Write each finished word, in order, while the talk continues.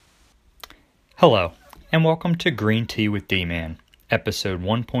Hello, and welcome to Green Tea with D-Man, Episode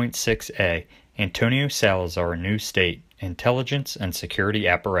 1.6a, Antonio Salazar, New State, Intelligence and Security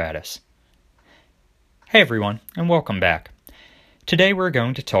Apparatus. Hey everyone, and welcome back. Today we're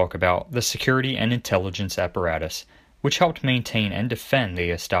going to talk about the security and intelligence apparatus, which helped maintain and defend the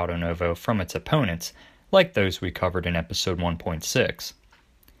Estado Novo from its opponents, like those we covered in Episode 1.6.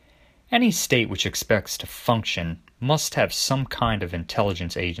 Any state which expects to function must have some kind of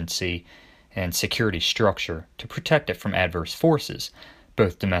intelligence agency and security structure to protect it from adverse forces,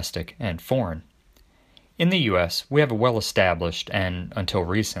 both domestic and foreign. In the U.S., we have a well-established and, until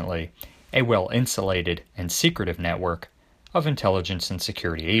recently, a well-insulated and secretive network of intelligence and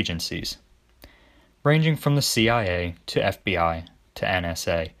security agencies. Ranging from the CIA to FBI to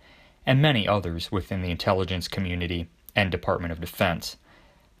NSA, and many others within the intelligence community and Department of Defense,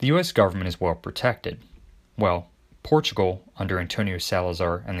 the U.S. government is well protected. Well, Portugal, under Antonio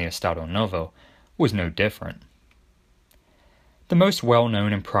Salazar and the Estado Novo, was no different. The most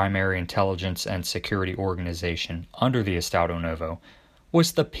well-known and primary intelligence and security organization under the Estado Novo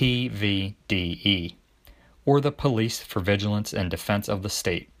was the PVDE, or the Police for Vigilance and Defense of the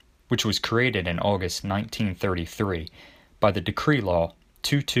State, which was created in August 1933 by the Decree Law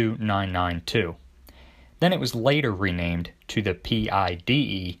 22992. Then it was later renamed to the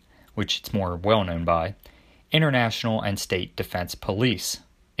PIDE, which it's more well-known by, International and State Defense Police,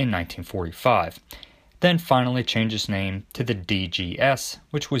 in 1945, then finally changed its name to the DGS,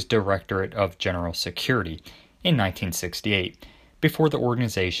 which was Directorate of General Security, in 1968, before the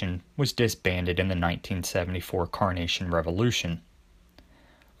organization was disbanded in the 1974 Carnation Revolution.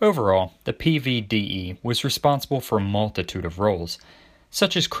 Overall, the PVDE was responsible for a multitude of roles,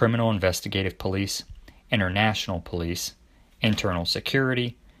 such as criminal investigative police, international police, internal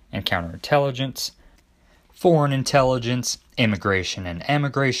security and counterintelligence, foreign intelligence, immigration and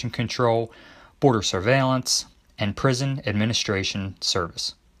emigration control, border surveillance, and prison administration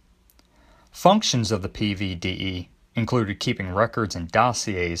service. Functions of the PVDE included keeping records and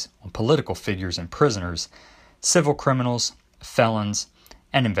dossiers on political figures and prisoners, civil criminals, felons,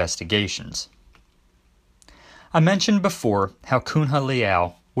 and investigations. I mentioned before how Cunha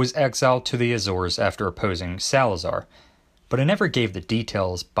Leal was exiled to the Azores after opposing Salazar, but I never gave the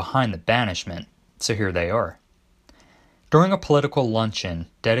details behind the banishment, so here they are. During a political luncheon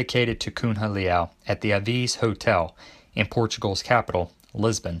dedicated to Cunha Leal at the Avis Hotel in Portugal's capital,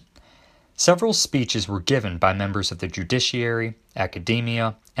 Lisbon, several speeches were given by members of the judiciary,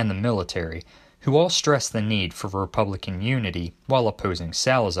 academia, and the military, who all stressed the need for Republican unity while opposing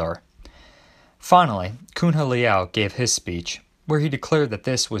Salazar. Finally, Cunha Leal gave his speech, where he declared that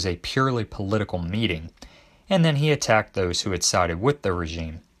this was a purely political meeting, and then he attacked those who had sided with the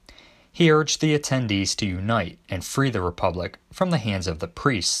regime. He urged the attendees to unite and free the republic from the hands of the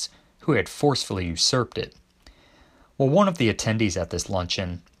priests who had forcefully usurped it. Well, one of the attendees at this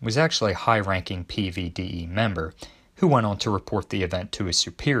luncheon was actually a high-ranking PVDE member who went on to report the event to his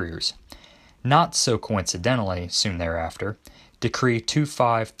superiors. Not so coincidentally, soon thereafter, Decree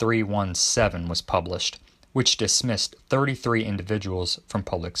 25317 was published, which dismissed 33 individuals from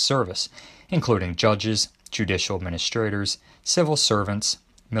public service, including judges, judicial administrators, civil servants,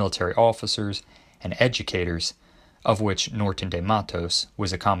 military officers, and educators, of which Norton de Matos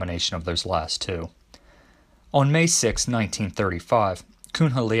was a combination of those last two. On May 6, 1935,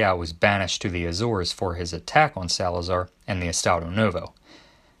 Cunha Leal was banished to the Azores for his attack on Salazar and the Estado Novo.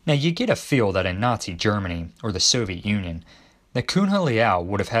 Now you get a feel that in Nazi Germany or the Soviet Union, that Cunha Leal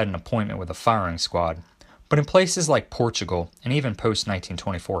would have had an appointment with a firing squad, but in places like Portugal and even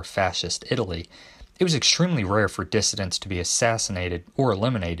post-1924 fascist Italy, it was extremely rare for dissidents to be assassinated or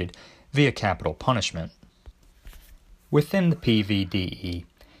eliminated via capital punishment. Within the PVDE,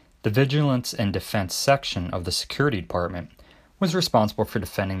 the Vigilance and Defense section of the Security Department was responsible for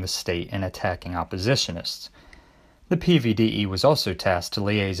defending the state and attacking oppositionists. The PVDE was also tasked to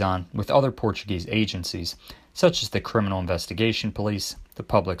liaison with other Portuguese agencies, such as the Criminal Investigation Police, the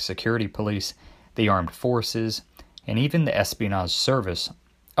Public Security Police, the Armed Forces, and even the Espionage Service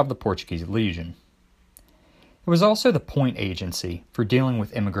of the Portuguese Legion. It was also the point agency for dealing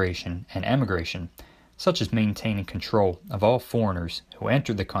with immigration and emigration, such as maintaining control of all foreigners who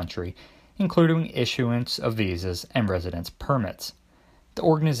entered the country, including issuance of visas and residence permits. The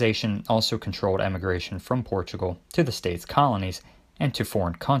organization also controlled emigration from Portugal to the state's colonies and to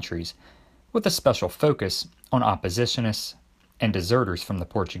foreign countries, with a special focus on oppositionists and deserters from the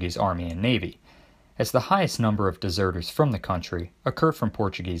Portuguese Army and Navy, as the highest number of deserters from the country occurred from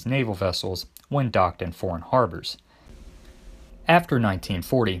Portuguese naval vessels when docked in foreign harbors. After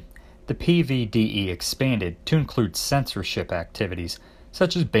 1940, the PVDE expanded to include censorship activities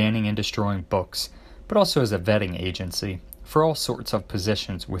such as banning and destroying books, but also as a vetting agency for all sorts of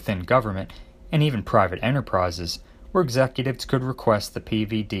positions within government and even private enterprises, where executives could request the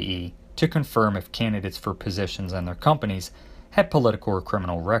PVDE to confirm if candidates for positions in their companies had political or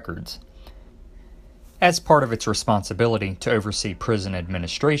criminal records. As part of its responsibility to oversee prison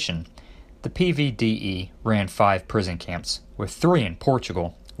administration, the PVDE ran 5 prison camps, with 3 in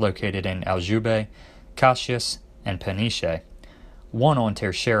Portugal, located in Aljube, Caxias, and Peniche, 1 on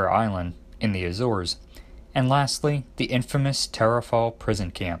Terceira Island in the Azores, and lastly, the infamous Tarrafal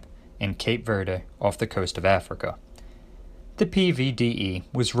prison camp in Cape Verde off the coast of Africa. The PVDE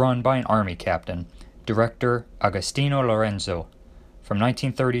was run by an army captain, Director Agostinho Lourenço, from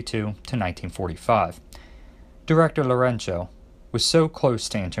 1932 to 1945. Director Lourenço was so close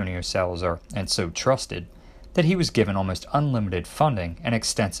to Antonio Salazar and so trusted that he was given almost unlimited funding and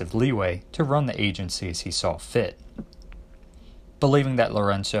extensive leeway to run the agency as he saw fit. Believing that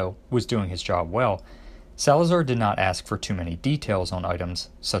Lourenço was doing his job well, Salazar did not ask for too many details on items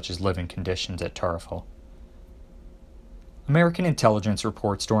such as living conditions at Tarrafal. American intelligence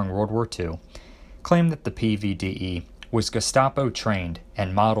reports during World War II claimed that the PVDE was Gestapo-trained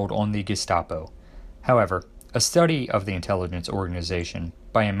and modeled on the Gestapo. However, a study of the intelligence organization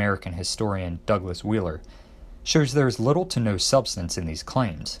by American historian Douglas Wheeler shows there is little to no substance in these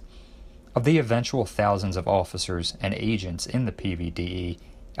claims. Of the eventual thousands of officers and agents in the PVDE,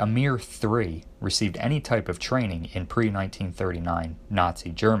 a mere 3 received any type of training in pre-1939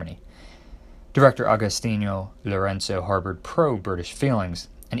 Nazi Germany. Director Agostinho Lourenço harbored pro-British feelings,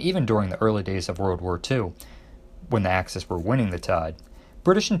 and even during the early days of World War II, when the Axis were winning the tide,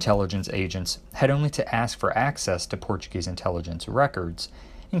 British intelligence agents had only to ask for access to Portuguese intelligence records,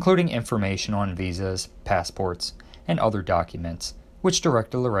 including information on visas, passports, and other documents, which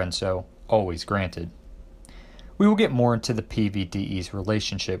Director Lourenço always granted. We will get more into the PVDE's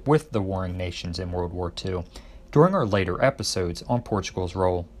relationship with the warring nations in World War II during our later episodes on Portugal's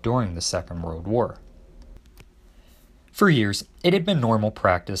role during the Second World War. For years, it had been normal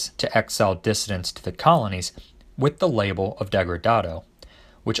practice to exile dissidents to the colonies with the label of degradado,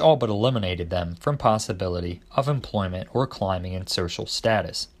 which all but eliminated them from possibility of employment or climbing in social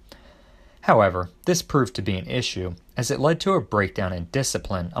status. However, this proved to be an issue as it led to a breakdown in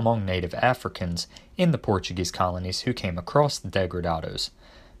discipline among native Africans in the Portuguese colonies who came across the degradados,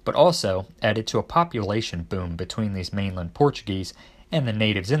 but also added to a population boom between these mainland Portuguese and the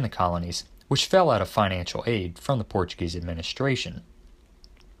natives in the colonies, which fell out of financial aid from the Portuguese administration.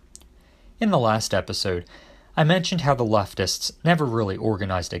 In the last episode, I mentioned how the leftists never really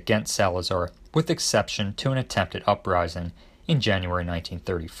organized against Salazar, with exception to an attempted uprising in January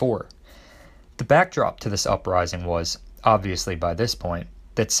 1934. The backdrop to this uprising was, obviously by this point,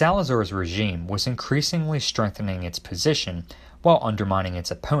 that Salazar's regime was increasingly strengthening its position while undermining its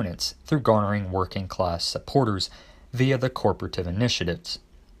opponents through garnering working-class supporters via the corporative initiatives.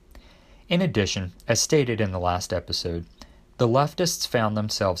 In addition, as stated in the last episode, the leftists found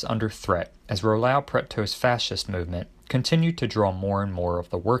themselves under threat as Rolau Preto's fascist movement continued to draw more and more of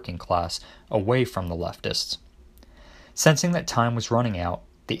the working class away from the leftists. Sensing that time was running out,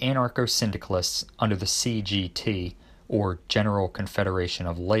 the anarcho-syndicalists under the CGT, or General Confederation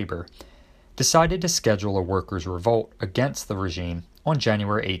of Labor, decided to schedule a workers' revolt against the regime on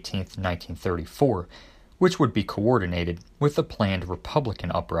January 18, 1934, which would be coordinated with the planned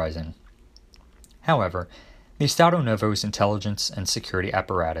Republican uprising. However, the Estado Novo's intelligence and security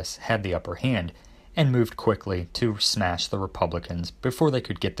apparatus had the upper hand and moved quickly to smash the Republicans before they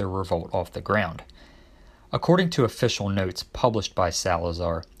could get their revolt off the ground. According to official notes published by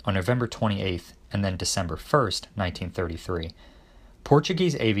Salazar on November 28th and then December 1st, 1933,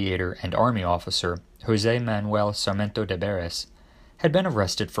 Portuguese aviator and army officer José Manuel Sarmento de Barros had been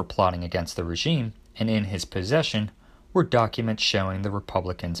arrested for plotting against the regime, and in his possession were documents showing the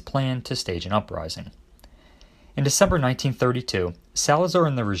Republicans' plan to stage an uprising. In December 1932, Salazar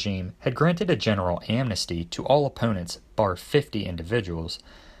and the regime had granted a general amnesty to all opponents bar 50 individuals,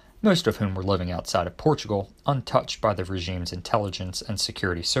 most of whom were living outside of Portugal, untouched by the regime's intelligence and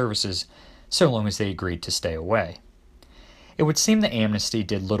security services, so long as they agreed to stay away. It would seem the amnesty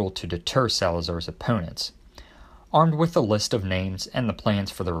did little to deter Salazar's opponents. Armed with a list of names and the plans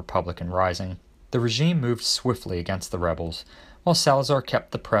for the Republican rising, the regime moved swiftly against the rebels, while Salazar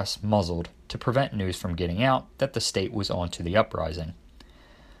kept the press muzzled to prevent news from getting out that the state was on to the uprising.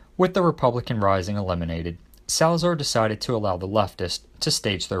 With the Republican rising eliminated, Salazar decided to allow the leftists to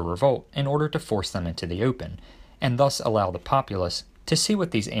stage their revolt in order to force them into the open, and thus allow the populace to see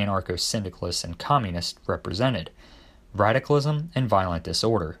what these anarcho-syndicalists and communists represented: radicalism and violent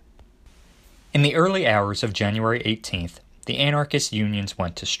disorder. In the early hours of January 18th, the anarchist unions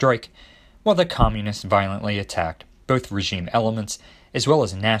went to strike, while the communists violently attacked both regime elements as well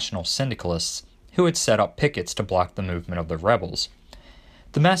as national syndicalists who had set up pickets to block the movement of the rebels.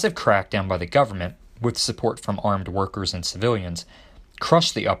 The massive crackdown by the government, with support from armed workers and civilians,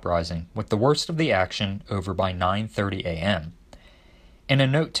 crushed the uprising, with the worst of the action over by 9:30 a.m. In a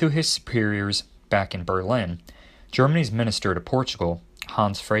note to his superiors back in Berlin, Germany's minister to Portugal,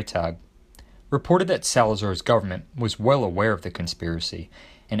 Hans Freytag, reported that Salazar's government was well aware of the conspiracy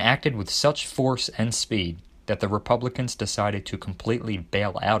and acted with such force and speed that the Republicans decided to completely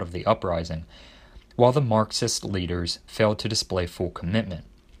bail out of the uprising, while the Marxist leaders failed to display full commitment.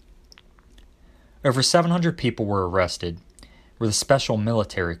 Over 700 people were arrested, where the special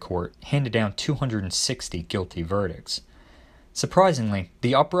military court handed down 260 guilty verdicts. Surprisingly,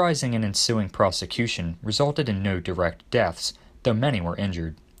 the uprising and ensuing prosecution resulted in no direct deaths, though many were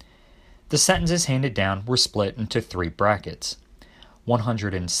injured. The sentences handed down were split into 3 brackets.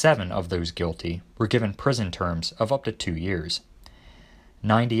 107 of those guilty were given prison terms of up to 2 years.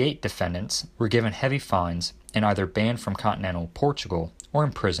 98 defendants were given heavy fines and either banned from continental Portugal or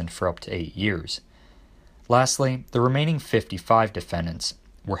imprisoned for up to 8 years. Lastly, the remaining 55 defendants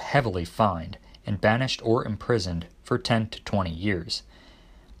were heavily fined and banished or imprisoned for 10 to 20 years.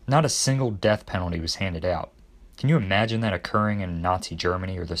 Not a single death penalty was handed out. Can you imagine that occurring in Nazi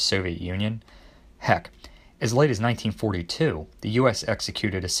Germany or the Soviet Union? Heck, as late as 1942, the U.S.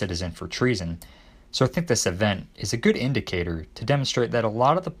 executed a citizen for treason, so I think this event is a good indicator to demonstrate that a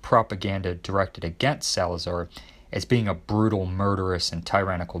lot of the propaganda directed against Salazar as being a brutal, murderous, and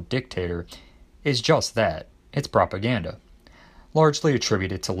tyrannical dictator is just that. It's propaganda, largely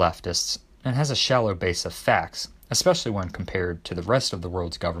attributed to leftists, and has a shallow base of facts, especially when compared to the rest of the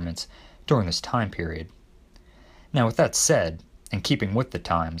world's governments during this time period. Now, with that said, and keeping with the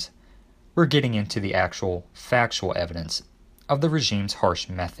times, we're getting into the actual factual evidence of the regime's harsh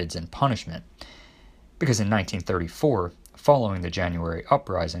methods and punishment, because in 1934, following the January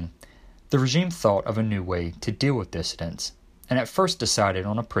uprising, the regime thought of a new way to deal with dissidents, and at first decided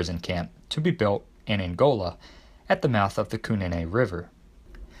on a prison camp to be built in Angola at the mouth of the Cunene River.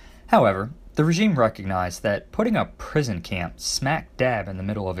 However, the regime recognized that putting a prison camp smack dab in the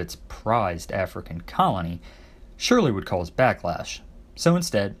middle of its prized African colony surely would cause backlash, so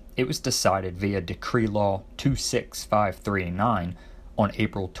instead it was decided via Decree Law 26539 on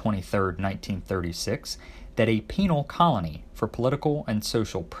April 23, 1936, that a penal colony for political and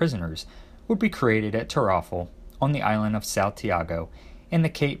social prisoners would be created at Tarrafal on the island of Santiago in the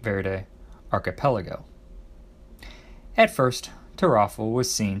Cape Verde archipelago. At first, Tarrafal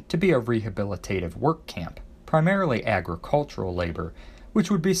was seen to be a rehabilitative work camp, primarily agricultural labor, which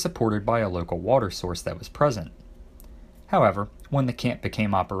would be supported by a local water source that was present. However, when the camp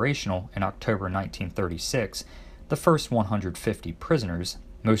became operational in October 1936, the first 150 prisoners,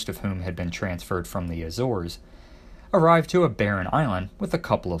 most of whom had been transferred from the Azores, arrived to a barren island with a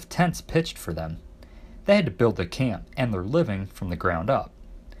couple of tents pitched for them. They had to build the camp and their living from the ground up.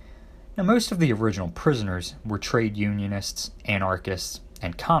 Now, most of the original prisoners were trade unionists, anarchists,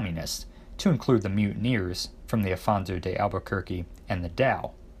 and communists, to include the mutineers from the Afonso de Albuquerque and the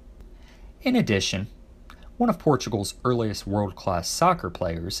Dao. In addition, one of Portugal's earliest world-class soccer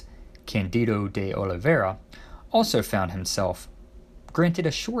players, Candido de Oliveira, also found himself granted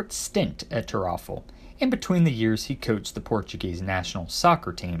a short stint at Tarrafal, in between the years he coached the Portuguese national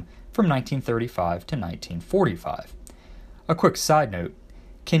soccer team from 1935 to 1945. A quick side note,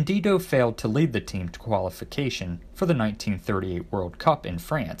 Candido failed to lead the team to qualification for the 1938 World Cup in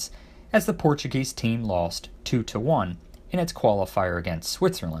France, as the Portuguese team lost 2-1 in its qualifier against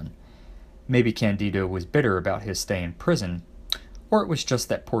Switzerland. Maybe Candido was bitter about his stay in prison, or it was just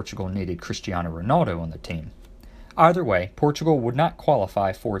that Portugal needed Cristiano Ronaldo on the team. Either way, Portugal would not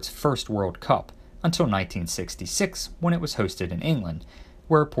qualify for its first World Cup until 1966, when it was hosted in England,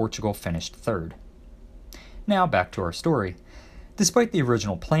 where Portugal finished third. Now back to our story. Despite the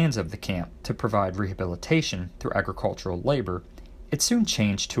original plans of the camp to provide rehabilitation through agricultural labor, it soon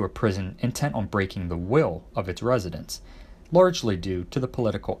changed to a prison intent on breaking the will of its residents, largely due to the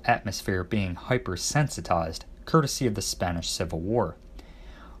political atmosphere being hypersensitized, courtesy of the Spanish Civil War.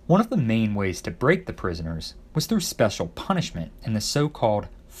 One of the main ways to break the prisoners was through special punishment in the so-called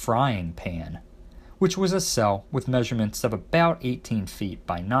frying pan, which was a cell with measurements of about 18 feet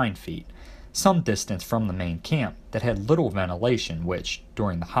by 9 feet, some distance from the main camp, that had little ventilation, which,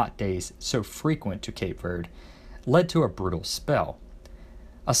 during the hot days so frequent to Cape Verde, led to a brutal spell.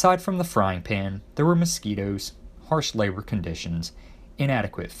 Aside from the frying pan, there were mosquitoes, harsh labor conditions,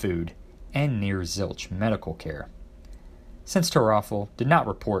 inadequate food, and near-zilch medical care. Since Tarrafal did not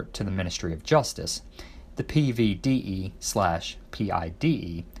report to the Ministry of Justice, the The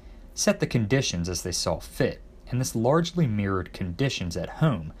PVDE/PIDE set the conditions as they saw fit, and this largely mirrored conditions at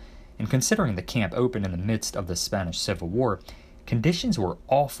home. And considering the camp opened in the midst of the Spanish Civil War, conditions were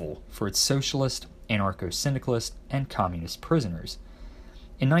awful for its socialist, anarcho-syndicalist, and communist prisoners.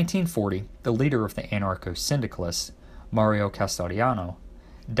 In 1940, the leader of the anarcho-syndicalists, Mario Castellano,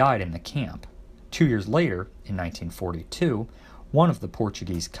 died in the camp. 2 years later, in 1942, one of the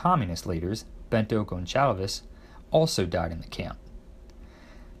Portuguese communist leaders, Bento Gonçalves, also died in the camp.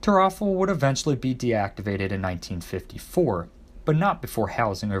 Tarrafal would eventually be deactivated in 1954, but not before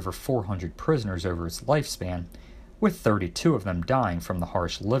housing over 400 prisoners over its lifespan, with 32 of them dying from the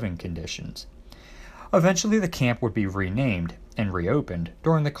harsh living conditions. Eventually, the camp would be renamed and reopened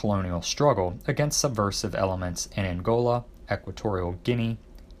during the colonial struggle against subversive elements in Angola, Equatorial Guinea,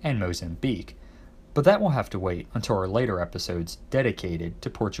 and Mozambique, but that will have to wait until our later episodes dedicated to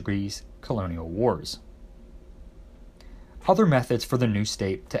Portuguese colonial wars. Other methods for the new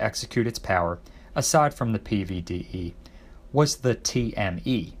state to execute its power, aside from the PVDE, was the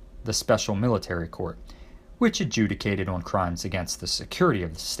TME, the Special Military Court, which adjudicated on crimes against the security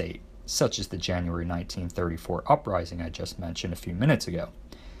of the state, such as the January 1934 uprising I just mentioned a few minutes ago,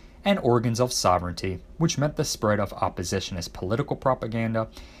 and organs of sovereignty, which meant the spread of oppositionist political propaganda,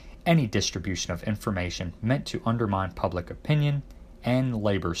 any distribution of information meant to undermine public opinion, and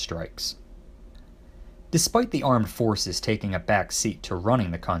labor strikes. Despite the armed forces taking a back seat to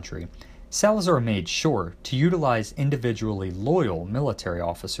running the country, Salazar made sure to utilize individually loyal military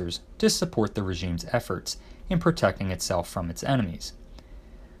officers to support the regime's efforts in protecting itself from its enemies.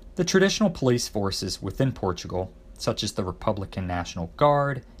 The traditional police forces within Portugal, such as the Republican National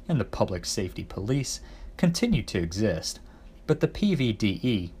Guard and the Public Safety Police, continued to exist, but the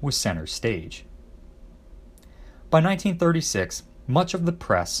PVDE was center stage. By 1936, much of the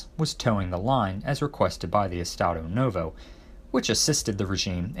press was towing the line as requested by the Estado Novo, which assisted the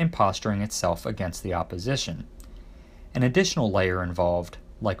regime in posturing itself against the opposition. An additional layer involved,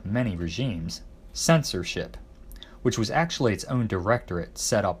 like many regimes, censorship, which was actually its own directorate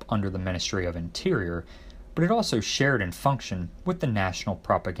set up under the Ministry of Interior, but it also shared in function with the National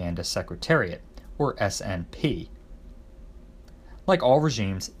Propaganda Secretariat, or SNP. Like all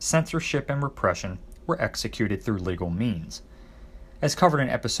regimes, censorship and repression were executed through legal means. As covered in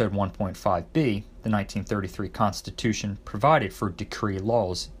Episode 1.5b, the 1933 Constitution provided for decree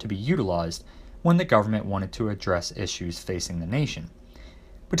laws to be utilized when the government wanted to address issues facing the nation.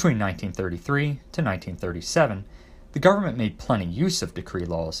 Between 1933 to 1937, the government made plenty use of decree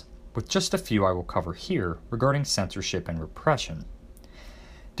laws, with just a few I will cover here regarding censorship and repression.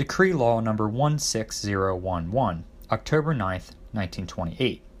 Decree Law No. 16011, October 9,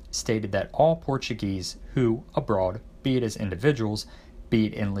 1928, stated that all Portuguese who, abroad, be it as individuals, be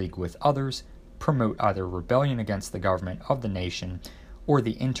it in league with others, promote either rebellion against the government of the nation or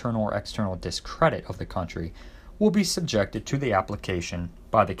the internal or external discredit of the country, will be subjected to the application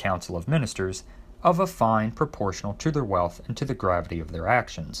by the Council of Ministers of a fine proportional to their wealth and to the gravity of their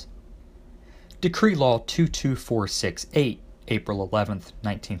actions. Decree Law 22468, April 11,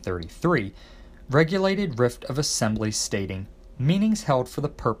 1933, regulated writ of assemblies stating, meetings held for the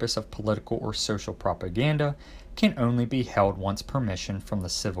purpose of political or social propaganda can only be held once permission from the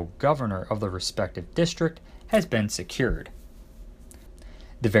civil governor of the respective district has been secured.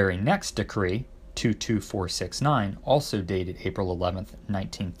 The very next decree, 22469, also dated April 11,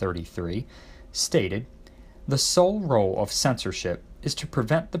 1933, stated, the sole role of censorship is to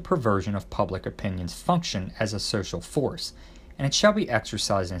prevent the perversion of public opinion's function as a social force, and it shall be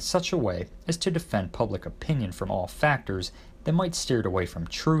exercised in such a way as to defend public opinion from all factors that might steer it away from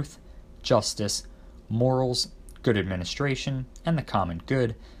truth, justice, morals, good administration, and the common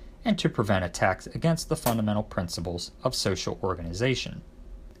good, and to prevent attacks against the fundamental principles of social organization.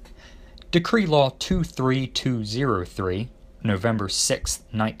 Decree Law 23203, November 6,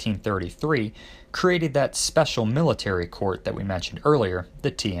 1933, created that special military court that we mentioned earlier,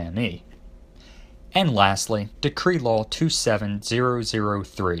 the TME. And lastly, Decree Law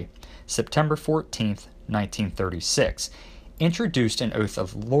 27003, September 14, 1936, introduced an oath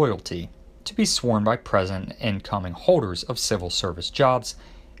of loyalty to be sworn by present and incoming holders of civil service jobs,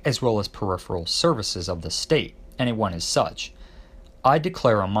 as well as peripheral services of the state, and it went as such. I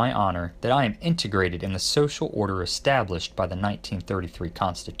declare on my honor that I am integrated in the social order established by the 1933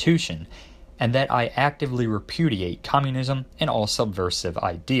 Constitution, and that I actively repudiate communism and all subversive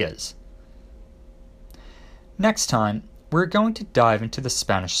ideas. Next time, we're going to dive into the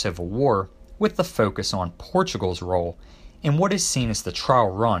Spanish Civil War with the focus on Portugal's role in what is seen as the trial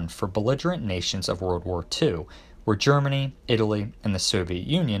run for belligerent nations of World War II, where Germany, Italy, and the Soviet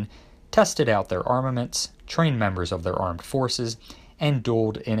Union tested out their armaments, trained members of their armed forces, and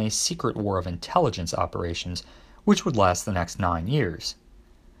dueled in a secret war of intelligence operations which would last the next 9 years.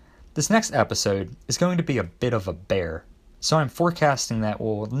 This next episode is going to be a bit of a bear, so I'm forecasting that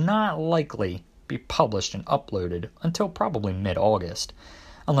will not likely be published and uploaded until probably mid-August,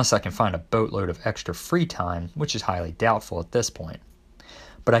 unless I can find a boatload of extra free time, which is highly doubtful at this point.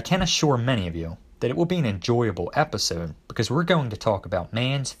 But I can assure many of you that it will be an enjoyable episode because we're going to talk about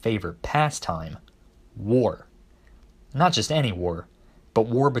man's favorite pastime, war. Not just any war, but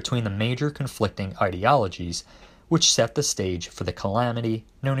war between the major conflicting ideologies which set the stage for the calamity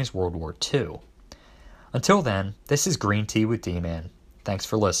known as World War II. Until then, this is Green Tea with D-Man. Thanks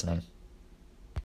for listening.